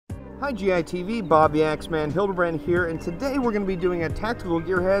Hi GITV, Bob the Axeman Hildebrand here, and today we're going to be doing a tactical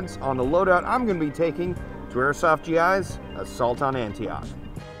gearheads on the loadout I'm going to be taking to Airsoft GI's Assault on Antioch.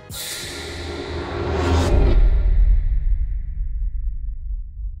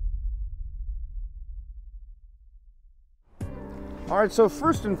 Alright, so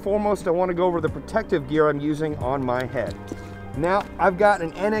first and foremost I want to go over the protective gear I'm using on my head. Now, I've got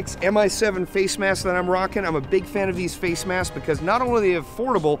an NX MI7 face mask that I'm rocking. I'm a big fan of these face masks because not only are they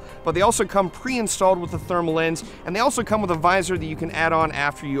affordable, but they also come pre-installed with a thermal lens, and they also come with a visor that you can add on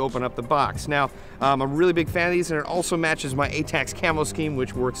after you open up the box. Now, I'm a really big fan of these, and it also matches my ATAX camo scheme,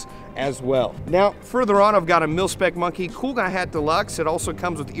 which works as well. Now, further on, I've got a Mil-Spec Monkey Cool Guy Hat Deluxe. It also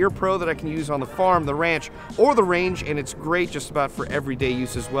comes with Ear Pro that I can use on the farm, the ranch, or the range, and it's great just about for everyday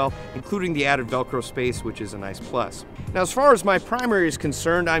use as well, including the added Velcro space, which is a nice plus. Now, as far as my primary is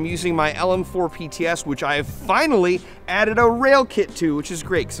concerned, I'm using my LM4 PTS, which I have finally added a rail kit to, which is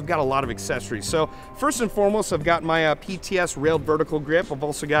great because I've got a lot of accessories. So first and foremost, I've got my PTS railed vertical grip. I've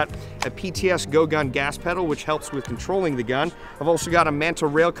also got a PTS Go Gun gas pedal, which helps with controlling the gun. I've also got a Manta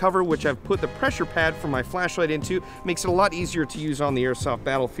rail cover, which I've put the pressure pad for my flashlight into. Makes it a lot easier to use on the airsoft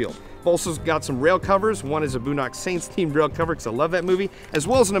battlefield. I've also got some rail covers. One is a Boondock Saints themed rail cover because I love that movie, as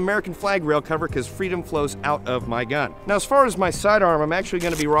well as an American flag rail cover because freedom flows out of my gun. Now, as far as my sidearm, I'm actually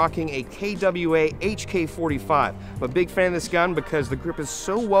going to be rocking a KWA HK45. I'm a big fan of this gun because the grip is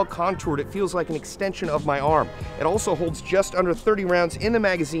so well contoured it feels like an extension of my arm. It also holds just under 30 rounds in the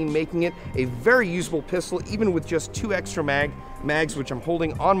magazine, making it a very usable pistol even with just 2 extra mags, which I'm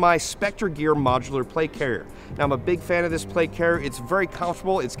holding on my Spectre Gear modular plate carrier. Now, I'm a big fan of this plate carrier. It's very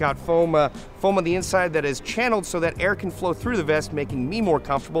comfortable. It's got foam on the inside that is channeled so that air can flow through the vest, making me more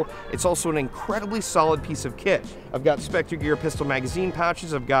comfortable. It's also an incredibly solid piece of kit. I've got Spectre Gear pistol magazine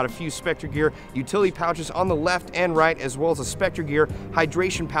pouches. I've got a few Spectre Gear utility pouches on the left and right, as well as a Spectre Gear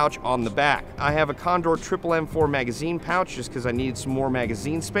hydration pouch on the back. I have a Condor Triple M4 magazine pouch just because I needed some more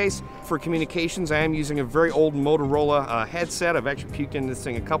magazine space. For communications, I am using a very old Motorola headset. I've actually puked in this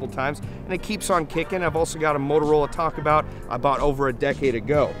thing a couple times, and it keeps on kicking. I've also got a Motorola Talkabout I bought over a decade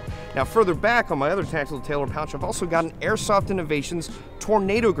ago. Now, further back on my other tactical tailor pouch, I've also got an Airsoft Innovations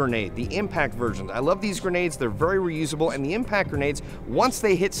Tornado Grenade, the impact version. I love these grenades. They're very reusable, and the impact grenades, once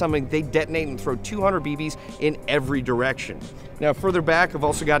they hit something, they detonate and throw 200 BBs in every direction. Now, further back, I've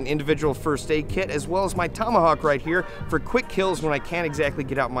also got an individual first aid kit, as well as my Tomahawk right here for quick kills when I can't exactly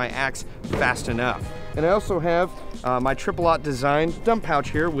get out my axe fast enough. And I also have my Triple-Aught design dump pouch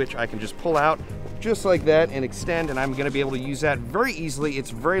here, which I can just pull out just like that and extend, and I'm going to be able to use that very easily. It's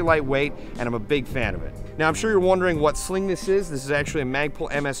very lightweight, and I'm a big fan of it. Now, I'm sure you're wondering what sling this is. This is actually a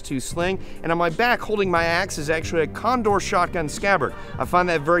Magpul MS2 sling, and on my back holding my axe is actually a Condor shotgun scabbard. I find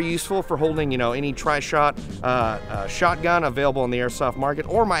that very useful for holding, any tri-shot shotgun available on the airsoft market,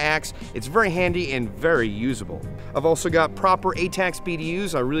 or my axe. It's very handy and very usable. I've also got proper ATAX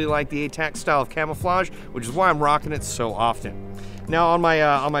BDUs. I really like the ATAX style of camouflage, which is why I'm rocking it so often. Now, on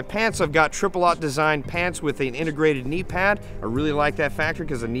my pants, I've got Triple-Aught designed pants with an integrated knee pad. I really like that factor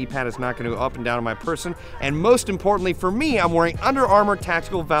because the knee pad is not going to go up and down on my person. And most importantly for me, I'm wearing Under Armour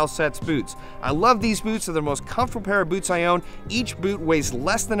Tactical Valsets boots. I love these boots. They're the most comfortable pair of boots I own. Each boot weighs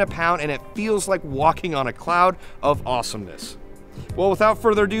less than a pound, and it feels like walking on a cloud of awesomeness. Well, without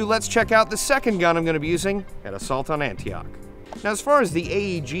further ado, let's check out the second gun I'm going to be using at Assault on Antioch. Now, as far as the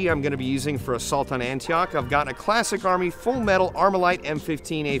AEG I'm going to be using for Assault on Antioch, I've got a Classic Army Full Metal Armalite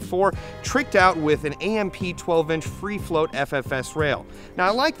M15A4 tricked out with an AMP 12-inch free float FFS rail. Now,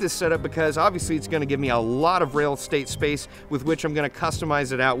 I like this setup because obviously it's going to give me a lot of rail estate space with which I'm going to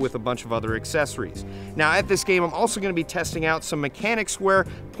customize it out with a bunch of other accessories. Now, at this game, I'm also going to be testing out some Mechanics Wear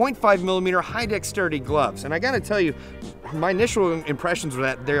 0.5mm high dexterity gloves, and I got to tell you, my initial impressions were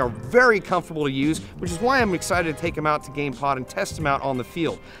that they are very comfortable to use, which is why I'm excited to take them out to Gamepod and test them out on the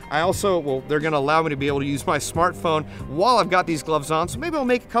field. I also, well, they're going to allow me to be able to use my smartphone while I've got these gloves on, so maybe I'll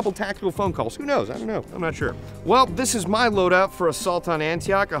make a couple tactical phone calls. Who knows? I don't know. I'm not sure. Well, this is my loadout for Assault on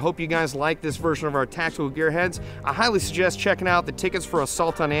Antioch. I hope you guys like this version of our tactical gearheads. I highly suggest checking out the tickets for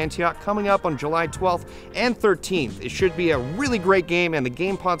Assault on Antioch coming up on July 12th and 13th. It should be a really great game, and the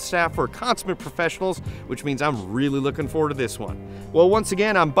Gamepod staff are consummate professionals, which means I'm really looking forward to this one. Well, once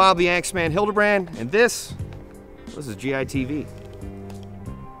again, I'm Bob the Axeman Hildebrand, and this is GITV.